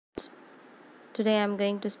Today I am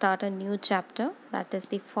going to start a new chapter, that is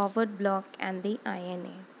the forward bloc and the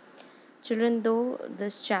INA. Children, though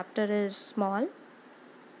this chapter is small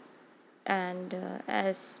and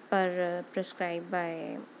as per prescribed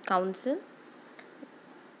by council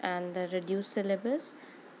and the reduced syllabus,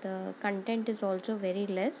 the content is also very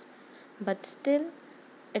less, but still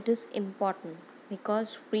it is important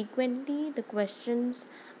because frequently the questions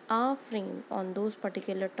are framed on those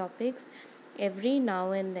particular topics every now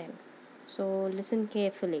and then. So listen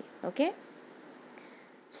carefully, okay?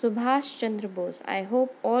 Subhash Chandra Bose. I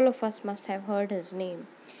hope all of us must have heard his name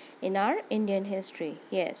in our Indian history.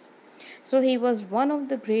 Yes. So he was one of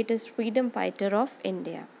the greatest freedom fighter of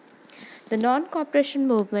India. The non-cooperation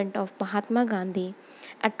movement of Mahatma Gandhi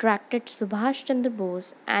attracted Subhash Chandra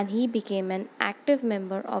Bose and he became an active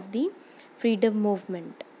member of the freedom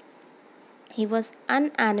movement. He was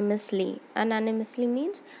unanimously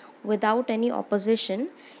means without any opposition,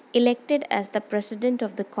 elected as the president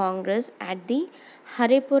of the Congress at the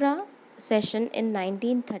Haripura session in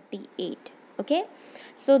 1938. Okay,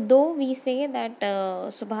 so though we say that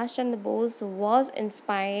Subhash Chandra Bose was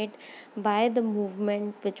inspired by the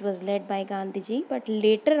movement which was led by Gandhiji, but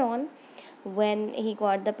later on when he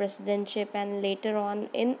got the presidentship and later on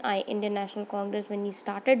in Indian National Congress when he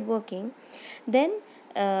started working, then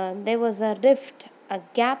there was a rift, a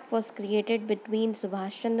gap was created between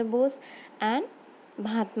Subhash Chandra Bose and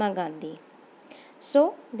Mahatma Gandhi.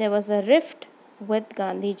 So there was a rift with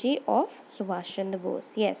Gandhiji of Subhash Chandra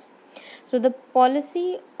Bose. Yes. So the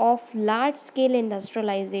policy of large scale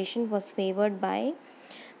industrialization was favored by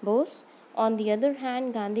Bose. On the other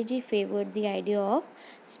hand, Gandhiji favored the idea of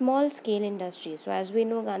small scale industries. So as we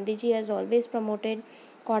know, Gandhiji has always promoted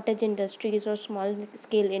cottage industries or small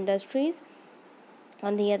scale industries.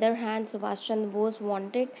 On the other hand, Subhash Chandra Bose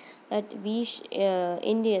wanted that we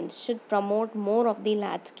Indians should promote more of the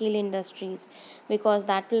large scale industries because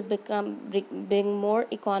that will bring more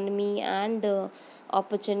economy and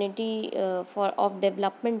opportunity for of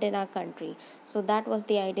development in our country. So that was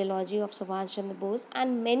the ideology of Subhash Chandra Bose,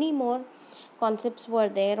 and many more concepts were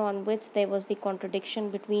there on which there was the contradiction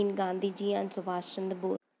between Gandhiji and Subhash Chandra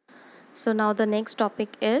Bose. So now the next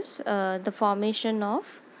topic is the formation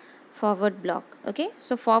of forward bloc. Okay,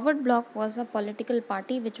 so forward bloc was a political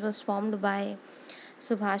party which was formed by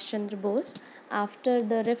Subhash Chandra Bose after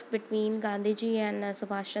the rift between Gandhiji and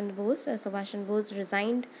Subhash Chandra Bose. Subhash Chandra Bose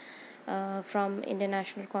resigned from Indian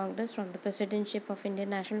National Congress, from the presidentship of Indian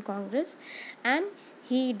National Congress, and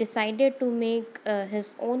he decided to make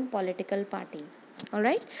his own political party.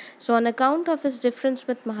 Alright, so on account of his difference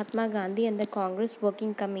with Mahatma Gandhi and the Congress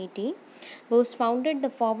Working Committee, Bose founded the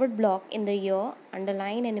Forward Bloc in the year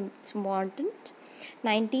underlined and it's important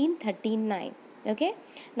 1939. Okay,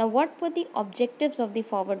 now what were the objectives of the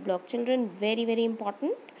Forward Bloc? Children, very very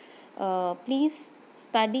important. Please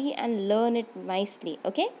study and learn it nicely.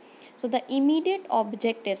 Okay, so the immediate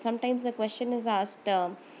objective, sometimes the question is asked,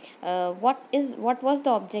 what was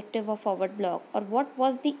the objective of forward bloc, or what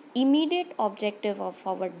was the immediate objective of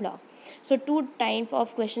forward bloc? So two types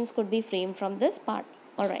of questions could be framed from this part.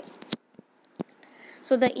 All right,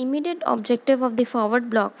 so the immediate objective of the forward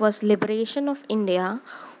bloc was liberation of India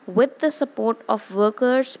with the support of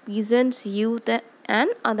workers, peasants, youth and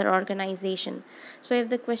other organization. So if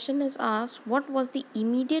the question is asked what was the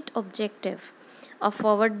immediate objective of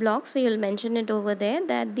forward bloc, so you'll mention it over there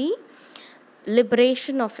that the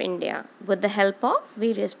liberation of India with the help of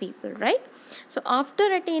various people, right? So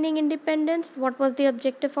after attaining independence, what was the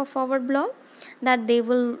objective of forward bloc? That they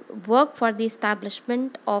will work for the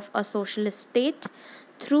establishment of a socialist state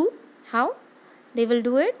through how? They will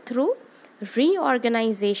do it through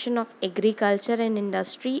reorganization of agriculture and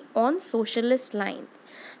industry on socialist lines.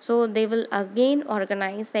 So they will again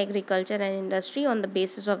organize the agriculture and industry on the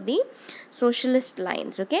basis of the socialist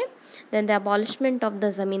lines. Okay, then the abolishment of the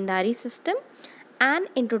zamindari system and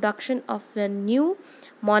introduction of a new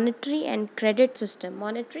monetary and credit system.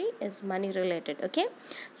 Monetary is money related. Okay,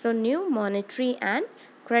 so new monetary and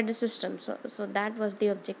credit system. So that was the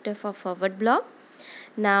objective of forward bloc.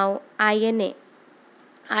 Now INA,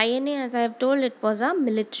 as I have told, it was a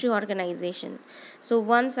military organization. So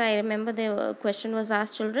once I remember the question was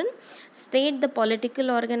asked, children, state the political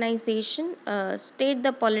organization, state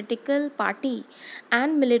the political party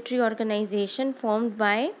and military organization formed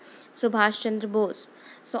by Subhash Chandra Bose.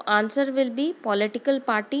 So answer will be political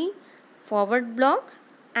party, forward bloc,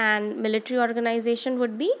 and military organization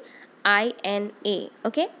would be INA.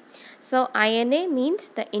 Okay, so INA means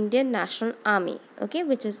the Indian National Army, okay,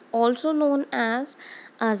 which is also known as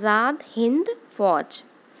Azad Hind Fauj.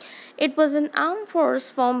 It was an armed force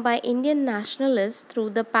formed by Indian nationalists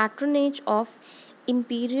through the patronage of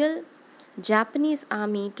Imperial Japanese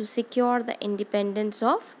army to secure the independence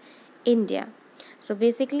of India. So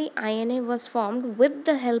basically, INA was formed with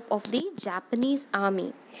the help of the Japanese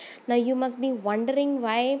army. Now you must be wondering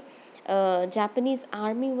why Japanese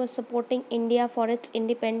army was supporting India for its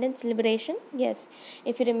independence liberation. Yes,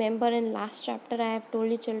 if you remember in last chapter, I have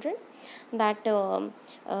told you children that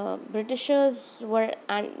Britishers were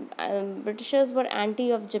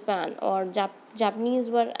anti of Japan, or Japanese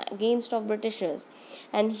were against of Britishers,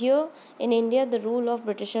 and here in India the rule of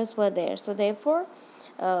Britishers were there. So therefore,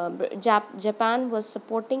 Japan was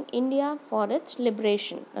supporting India for its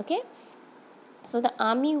liberation. Okay. So the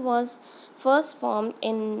army was first formed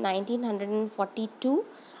in 1942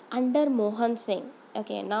 under Mohan Singh.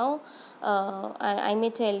 Okay, now I may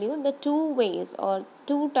tell you the two ways or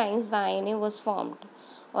two times the INA was formed,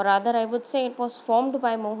 or rather I would say it was formed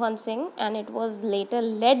by Mohan Singh and it was later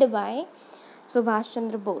led by Subhash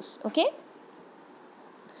Chandra Bose. Okay.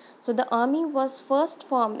 So the army was first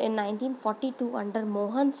formed in 1942 under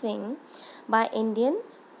Mohan Singh by Indian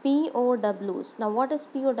POWs. Now what is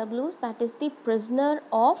POWs? That is the prisoner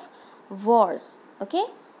of wars, okay,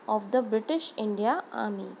 of the British India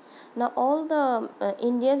Army. Now all the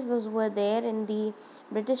Indians those were there in the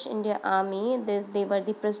British India Army, they were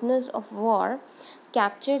the prisoners of war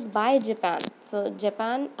captured by Japan. So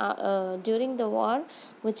Japan during the war,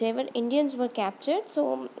 whichever Indians were captured,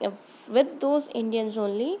 so with those Indians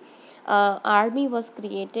only army was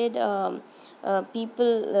created.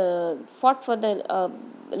 People fought for the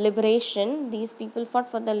liberation. These people fought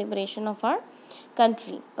for the liberation of our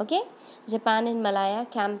country. Okay, Japan in Malaya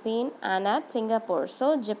campaign and at Singapore.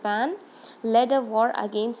 So Japan led a war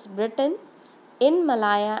against Britain in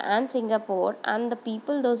Malaya and Singapore, and the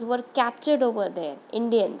people those who were captured over there,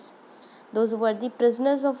 Indians, those who were the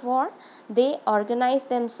prisoners of war, they organized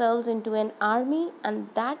themselves into an army, and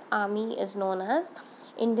that army is known as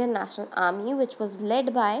Indian National Army, which was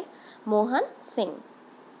led by Mohan Singh.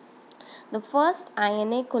 The first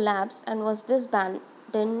INA collapsed and was disbanded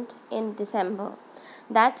in December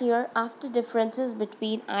that year after differences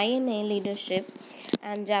between INA leadership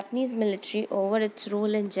and Japanese military over its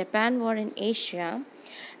role in Japan war in Asia.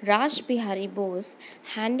 Raj Bihari Bose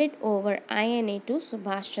handed over INA to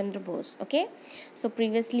Subhash Chandra Bose. Okay, so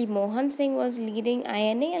previously Mohan Singh was leading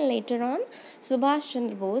INA, and later on Subhash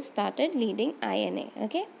Chandra Bose started leading INA.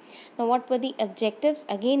 Okay, now what were the objectives?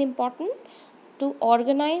 Again important: to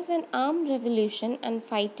organize an armed revolution and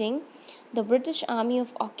fighting the British Army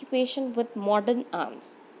of Occupation with modern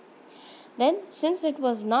arms. Then, since it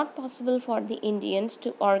was not possible for the Indians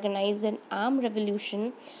to organize an armed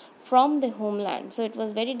revolution from the homeland, so it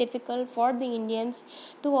was very difficult for the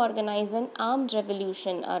Indians to organize an armed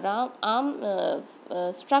revolution, armed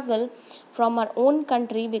struggle from our own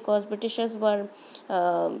country, because Britishers were,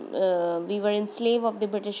 we were in slave of the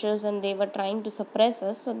Britishers and they were trying to suppress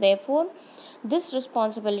us. So, therefore, this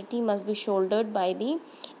responsibility must be shouldered by the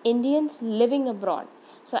Indians living abroad.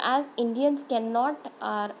 So as Indians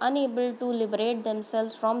are unable to liberate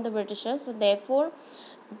themselves from the Britishers, so therefore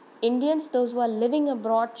Indians, those who are living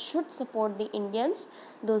abroad, should support the Indians,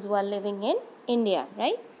 those who are living in India,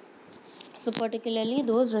 right? So particularly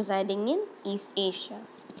those residing in East Asia.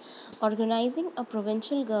 Organizing a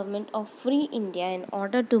provincial government of Free India in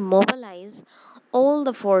order to mobilize all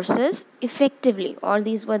the forces effectively. All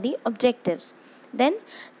these were the objectives. Then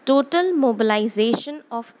total mobilization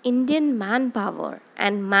of Indian manpower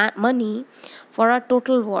and money for a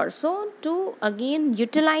total war. So to again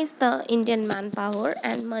utilize the Indian manpower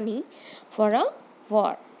and money for a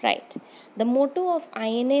war, right? The motto of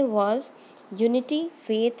INA was unity,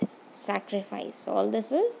 faith, sacrifice. All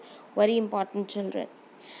this is very important, children.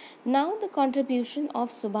 Now the contribution of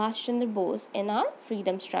Subhash Chandra Bose in our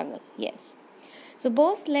freedom struggle. Yes. So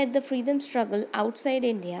Bose led the freedom struggle outside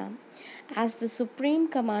India as the supreme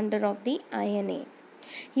commander of the INA.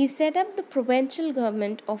 He set up the provincial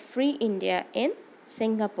government of Free India in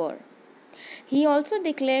Singapore. He also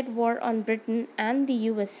declared war on Britain and the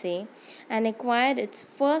USA and acquired its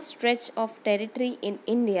first stretch of territory in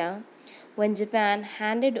India when Japan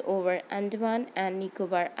handed over Andaman and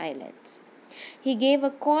Nicobar Islands. He gave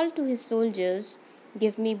a call to his soldiers,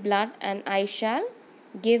 "Give me blood and I shall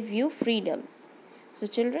give you freedom." So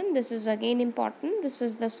children, this is again important. This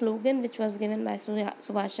is the slogan which was given by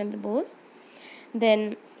Subhash Chandra Bose.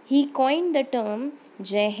 Then he coined the term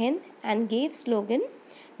Jai Hind and gave slogan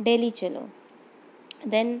Delhi Chalo.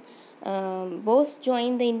 Then Bose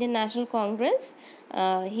joined the Indian National Congress.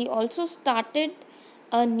 He also started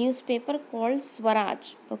a newspaper called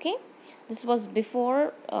Swaraj. Okay, this was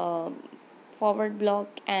before Forward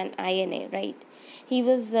Bloc and INA, right? He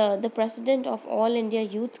was the president of All India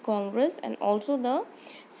Youth Congress and also the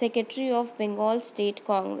secretary of Bengal State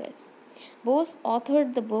Congress. Bose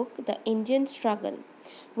authored the book The Indian Struggle,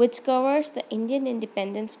 which covers the Indian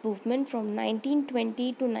independence movement from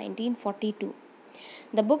 1920 to 1942.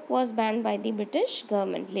 The book was banned by the British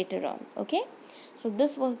government later on. Okay, so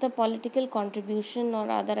this was the political contribution, or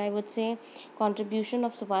rather I would say contribution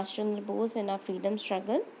of Subhash Chandra Bose in our freedom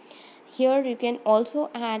struggle. Here you can also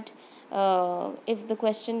add, if the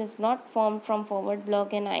question is not formed from Forward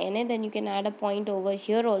Bloc and INA, then you can add a point over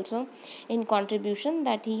here also in contribution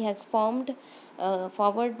that he has formed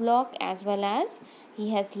Forward Bloc as well as he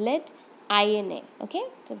has led INA. Okay,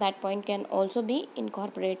 so that point can also be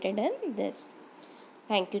incorporated in this.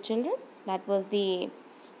 Thank you, children. That was the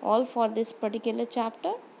all for this particular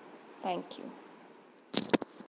chapter. Thank you.